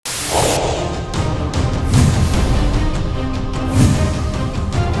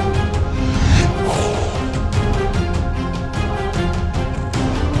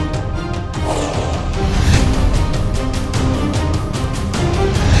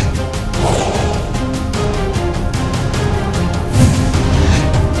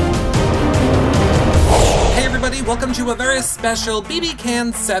welcome to a very special BB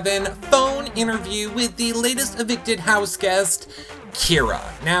Can 7 phone interview with the latest evicted house guest, Kiera.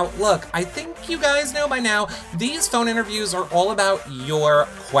 Now, look, I think you guys know by now, these phone interviews are all about your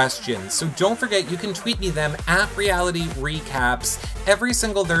questions. So don't forget, you can tweet me them at Reality Recaps every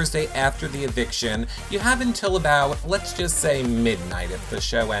single Thursday after the eviction. You have until about, let's just say midnight if the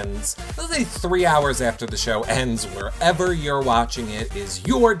show ends. Let's say 3 hours after the show ends, wherever you're watching it is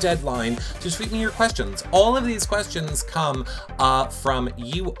your deadline to tweet me your questions. All of these questions come from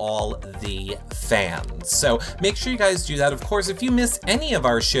you all, the fans. So make sure you guys do that. Of course, if you miss any of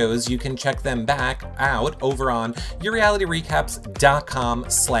our shows, you can check them back out over on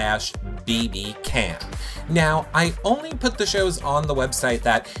yourrealityrecaps.com/bbcan. Now, I only put the shows on the website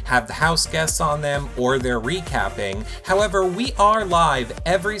that have the house guests on them or they're recapping. However, we are live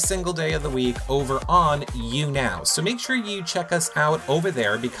every single day of the week over on YouNow. So make sure you check us out over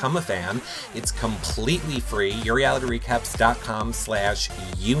there, become a fan. It's completely free,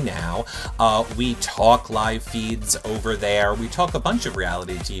 yourrealityrecaps.com/YouNow. We talk live feeds over there. We talk a bunch of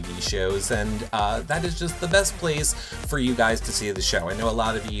reality TV shows, and that is just the best place for you guys to see the show. I know a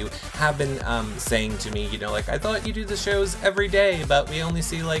lot of you have been saying to me, like, I thought you do the shows every day, but we only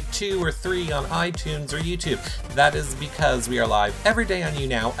see like 2 or 3 on iTunes or YouTube. That is because we are live every day on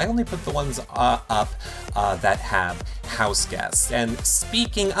YouNow. I only put the ones up that have house guests. And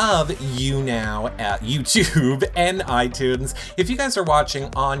speaking of YouNow at YouTube and iTunes, if you guys are watching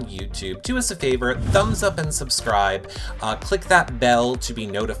on YouTube, do us a favor, thumbs up and subscribe. Click that bell to be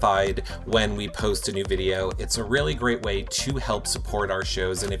notified when we post a new video. It's a really great way to help support our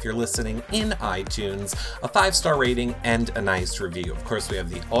shows. And if you're listening in iTunes, a 5-star rating and a nice review. Of course, we have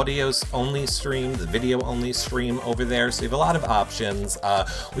the audio only stream, the video only stream over there. So you have a lot of options.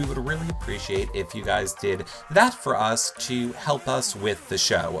 We would really appreciate if you guys did that for us to help us with the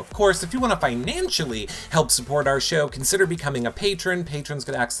show. Of course, if you want to financially help support our show, consider becoming a patron. Patrons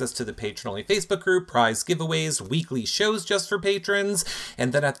get access to the patron-only Facebook group, prize giveaways, weekly shows just for patrons,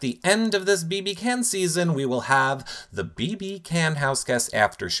 and then at the end of this BB Can season, we will have the BB Can House Guest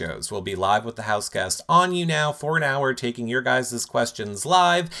After Shows. We'll be live with the house guest on YouNow for an hour, taking your guys' questions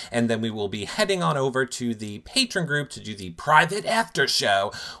live, and then we will be heading on over to the patron group to do the private after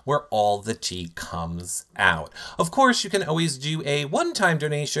show where all the tea comes out. Of course, you can always do a one-time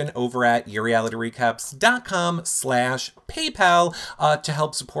donation over at yourrealityrecaps.com/PayPal to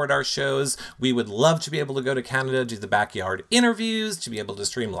help support our shows. We would love to be able to go to Canada, do the backyard interviews, to be able to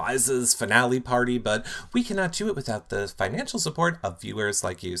stream Liza's finale party, but we cannot do it without the financial support of viewers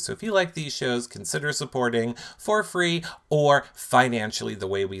like you. So if you like these shows, consider supporting for free or financially the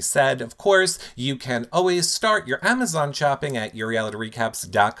way we said. Of course, you can always start your Amazon shopping at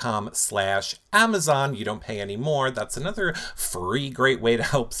yourrealityrecaps.com/Amazon. You don't pay any more. That's another free great way to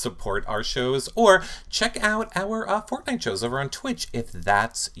help support our shows. Or check out our Fortnite shows over on Twitch if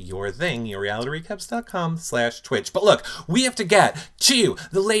that's your thing, yourrealityrecaps.com/Twitch. But look, we have to get to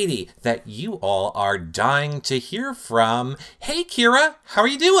the lady that you all are dying to hear from. Hey, Kiera, how are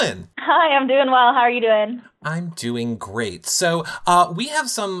you doing? Hi, I'm doing well. How are you doing? I'm doing great. So we have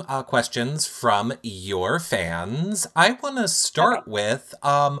some questions from your fans. I want to start with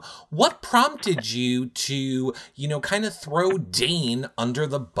what prompted you to, kind of throw Dane under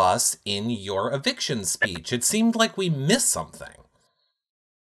the bus in your eviction speech? It seemed like we missed something.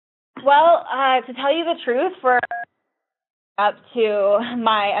 Well, to tell you the truth, for up to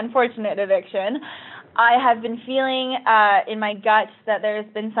my unfortunate eviction, I have been feeling in my gut that there's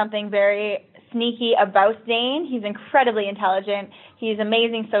been something very sneaky about Dane. He's incredibly intelligent, he's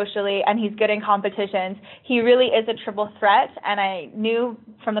amazing socially, and he's good in competitions. He really is a triple threat, and I knew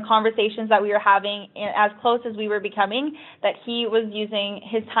from the conversations that we were having, as close as we were becoming, that he was using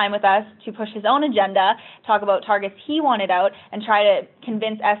his time with us to push his own agenda, talk about targets he wanted out, and try to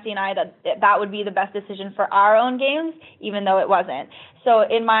convince Esty and I that that would be the best decision for our own games, even though it wasn't. So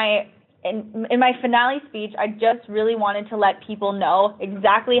in my finale speech, I just really wanted to let people know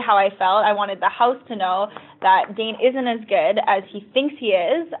exactly how I felt. I wanted the house to know that Dane isn't as good as he thinks he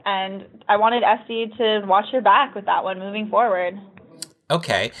is, and I wanted Esty to watch her back with that one moving forward.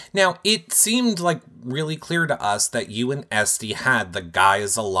 Okay. Now, it seemed like really clear to us that you and Esty had the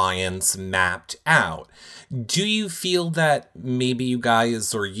guys' alliance mapped out. Do you feel that maybe you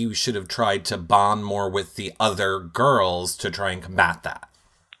guys or you should have tried to bond more with the other girls to try and combat that?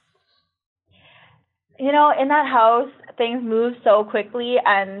 In that house, things move so quickly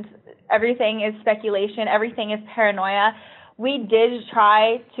and everything is speculation, everything is paranoia. We did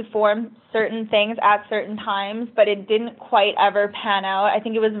try to form certain things at certain times, but it didn't quite ever pan out. I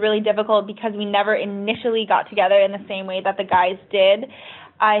think it was really difficult because we never initially got together in the same way that the guys did.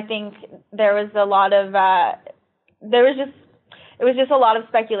 I think there was a lot of it was just a lot of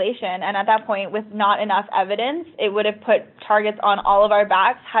speculation. And at that point, with not enough evidence, it would have put targets on all of our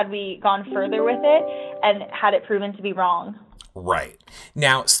backs had we gone further with it and had it proven to be wrong. Right.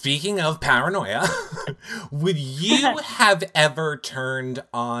 Now, speaking of paranoia, would you have ever turned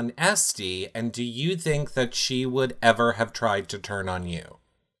on Esty, and do you think that she would ever have tried to turn on you?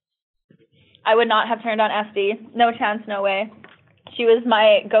 I would not have turned on Esty. No chance, no way. She was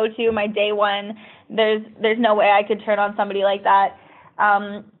my go-to, my day one. There's no way I could turn on somebody like that.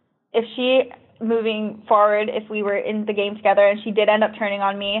 If she, moving forward, if we were in the game together and she did end up turning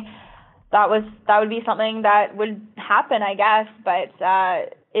on me, that would be something that would happen, I guess, but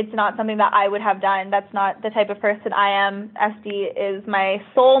it's not something that I would have done. That's not the type of person I am. Esty is my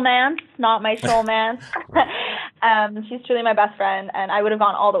soulmance, not my showmance. She's truly my best friend, and I would have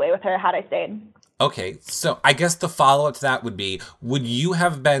gone all the way with her had I stayed. Okay, so I guess the follow-up to that would be, would you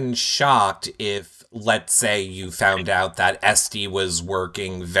have been shocked if, let's say, you found out that Esty was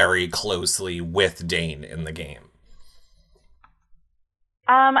working very closely with Dane in the game?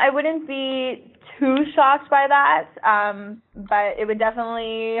 I wouldn't be too shocked by that, but it would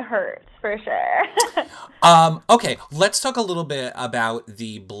definitely hurt, for sure. Okay, let's talk a little bit about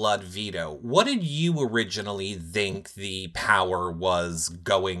the blood veto. What did you originally think the power was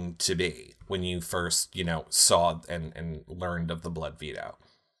going to be when you first, saw and learned of the blood veto?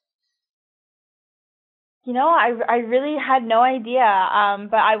 I really had no idea,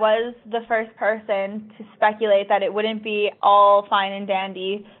 but I was the first person to speculate that it wouldn't be all fine and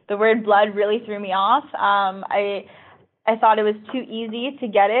dandy. The word blood really threw me off. I thought it was too easy to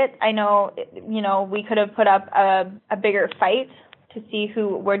get it. I know, we could have put up a bigger fight to see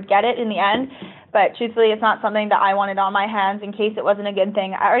who would get it in the end, but truthfully, it's not something that I wanted on my hands in case it wasn't a good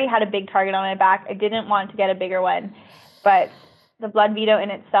thing. I already had a big target on my back. I didn't want to get a bigger one, but the blood veto in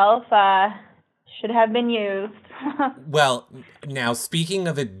itself should have been used. Well, now, speaking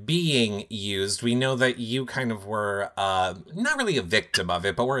of it being used, we know that you kind of were not really a victim of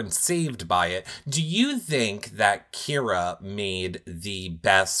it, but were saved by it. Do you think that Kiera made the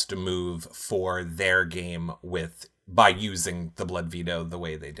best move for their game by using the blood veto the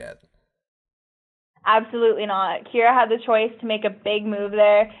way they did? Absolutely not. Kiera had the choice to make a big move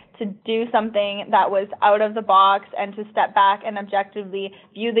there, to do something that was out of the box and to step back and objectively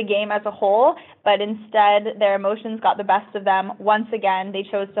view the game as a whole, but instead their emotions got the best of them. Once again, they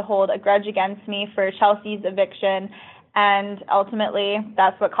chose to hold a grudge against me for Chelsea's eviction, and ultimately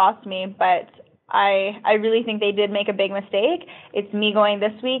that's what cost me. But I really think they did make a big mistake. It's me going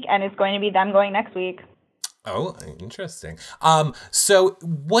this week, and it's going to be them going next week. Oh, interesting. So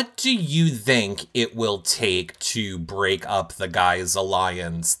what do you think it will take to break up the guys'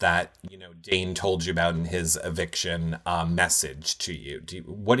 alliance that, Dane told you about in his eviction message to you?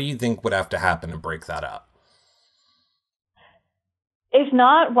 What do you think would have to happen to break that up? If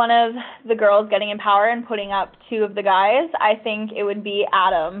not one of the girls getting in power and putting up two of the guys, I think it would be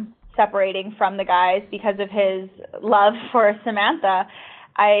Adam separating from the guys because of his love for Samantha.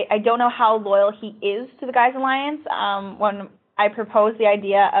 I don't know how loyal he is to the Guys Alliance. When I proposed the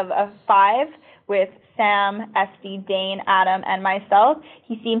idea of a 5 with Sam, Esty, Dane, Adam, and myself,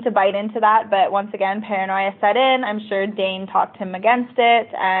 he seemed to bite into that, but once again, paranoia set in. I'm sure Dane talked him against it,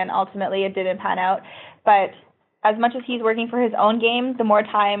 and ultimately it didn't pan out. But as much as he's working for his own game, the more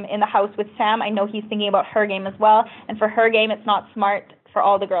time in the house with Sam, I know he's thinking about her game as well, and for her game, it's not smart for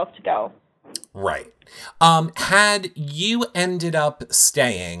all the girls to go. Right. Had you ended up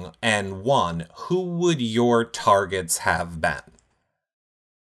staying and won, who would your targets have been?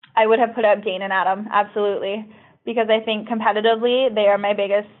 I would have put up Dane and Adam, absolutely, because I think competitively they are my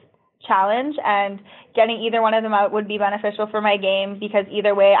biggest challenge, and getting either one of them out would be beneficial for my game because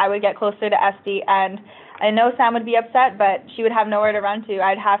either way I would get closer to Esty, and I know Sam would be upset, but she would have nowhere to run to.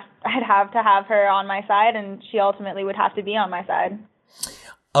 I'd have to have her on my side, and she ultimately would have to be on my side.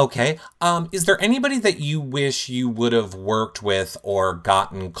 Okay. Is there anybody that you wish you would have worked with or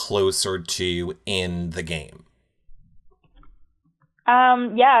gotten closer to in the game?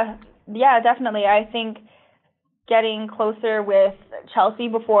 Yeah, definitely. I think getting closer with Chelsea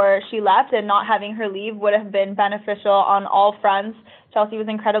before she left and not having her leave would have been beneficial on all fronts. Chelsea was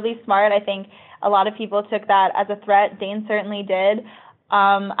incredibly smart. I think a lot of people took that as a threat. Dane certainly did.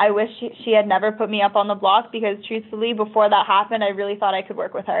 I wish she had never put me up on the block because, truthfully, before that happened, I really thought I could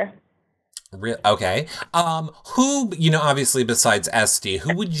work with her. Okay. Who, obviously besides Esty,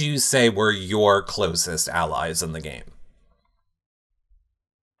 who would you say were your closest allies in the game?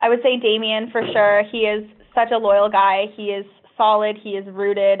 I would say Damien for sure. He is such a loyal guy. He is solid. He is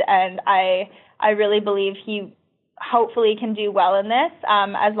rooted, and I really believe he hopefully can do well in this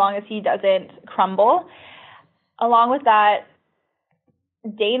as long as he doesn't crumble. along with that,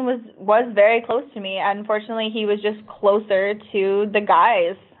 Dane was very close to me. Unfortunately, he was just closer to the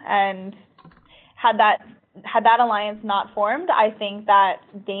guys, and had that alliance not formed, I think that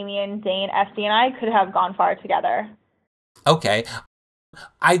Damien, Dane, SD, and I could have gone far together. Okay.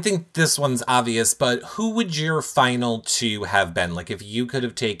 I think this one's obvious, but who would your final two have been? Like, if you could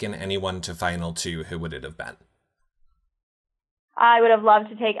have taken anyone to final two, who would it have been? I would have loved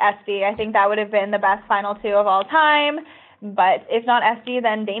to take SD. I think that would have been the best final two of all time. But if not SD,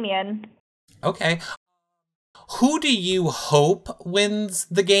 then Damien. Okay. Who do you hope wins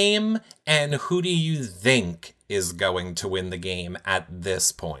the game, and who do you think is going to win the game at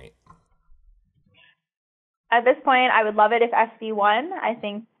this point? At this point, I would love it if SD won. I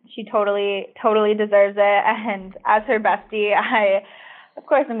think she totally deserves it. And as her bestie, of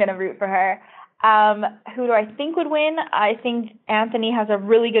course, I'm going to root for her. Who do I think would win? I think Anthony has a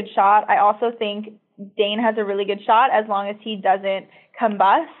really good shot. I also think Dane has a really good shot as long as he doesn't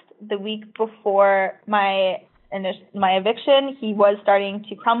combust. The week before my eviction, he was starting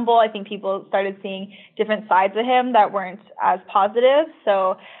to crumble. I think people started seeing different sides of him that weren't as positive.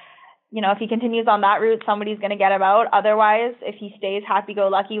 So, if he continues on that route, somebody's going to get him out. Otherwise, if he stays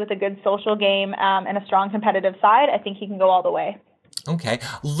happy-go-lucky with a good social game and a strong competitive side, I think he can go all the way. Okay.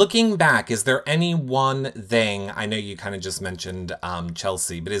 Looking back, is there any one thing, I know you kind of just mentioned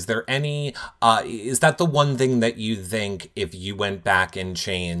Chelsea, but is there any, is that the one thing that you think if you went back and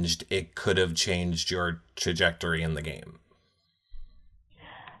changed, it could have changed your trajectory in the game?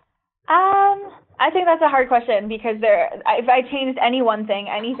 I think that's a hard question because if I changed any one thing,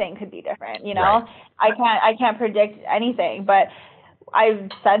 anything could be different, Right. I can't predict anything, but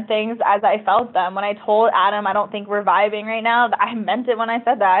I've said things as I felt them. When I told Adam, I don't think we're vibing right now, I meant it when I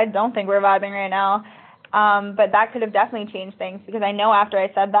said that. I don't think we're vibing right now. But that could have definitely changed things because I know after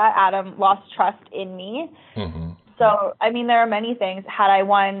I said that, Adam lost trust in me. Mm-hmm. So, there are many things. Had I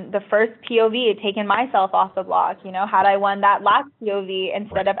won the first POV, taken myself off the block, had I won that last POV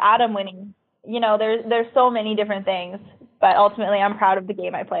instead of Adam winning, there's so many different things. But ultimately, I'm proud of the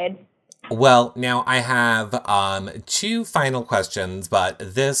game I played. Well, now I have two final questions, but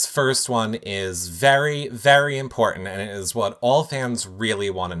this first one is very, very important, and it is what all fans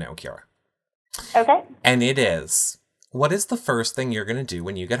really want to know, Kiera. Okay. And it is, what is the first thing you're going to do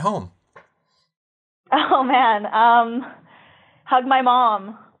when you get home? Oh, man. Hug my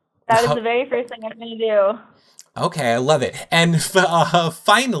mom. That is the very first thing I'm going to do. Okay, I love it. And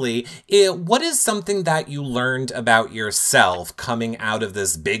finally, what is something that you learned about yourself coming out of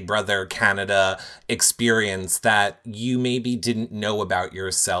this Big Brother Canada experience that you maybe didn't know about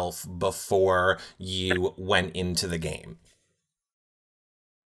yourself before you went into the game?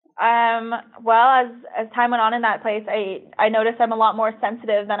 Well, as time went on in that place, I noticed I'm a lot more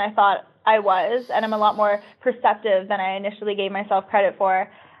sensitive than I thought I was, and I'm a lot more perceptive than I initially gave myself credit for.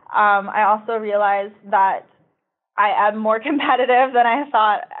 I also realized that I am more competitive than I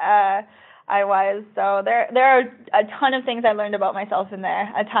thought I was. So there are a ton of things I learned about myself in there,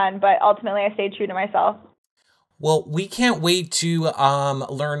 a ton, but ultimately I stayed true to myself. Well, we can't wait to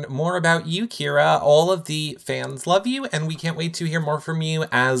learn more about you, Kiera. All of the fans love you, and we can't wait to hear more from you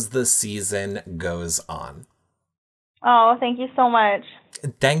as the season goes on. Oh, thank you so much.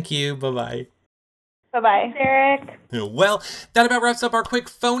 Thank you. Bye-bye. Bye-bye, Eric. Well, that about wraps up our quick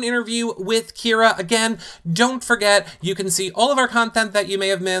phone interview with Kiera. Again, don't forget, you can see all of our content that you may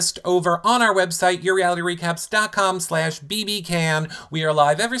have missed over on our website, yourrealityrecaps.com/bbcan. We are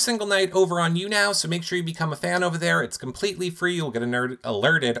live every single night over on YouNow, so make sure you become a fan over there. It's completely free. You'll get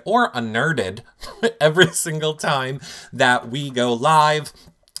alerted or unerded every single time that we go live.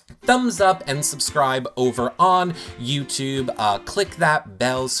 Thumbs up and subscribe over on YouTube. Click that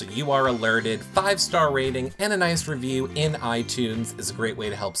bell so you are alerted. 5-star rating and a nice review in iTunes is a great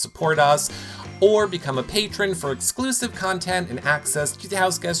way to help support us. Or become a patron for exclusive content and access to the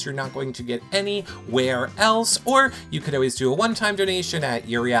house guests you're not going to get anywhere else. Or you could always do a one-time donation at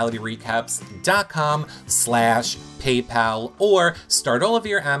yourrealityrecaps.com/PayPal, or start all of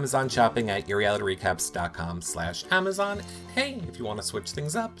your Amazon shopping at yourrealityrecaps.com/Amazon. Hey, if you want to switch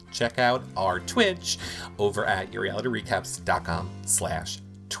things up, check out our Twitch over at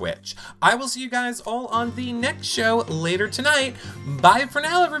yourrealityrecaps.com/Twitch. I will see you guys all on the next show later tonight. Bye for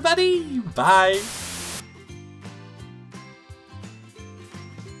now, everybody. Bye.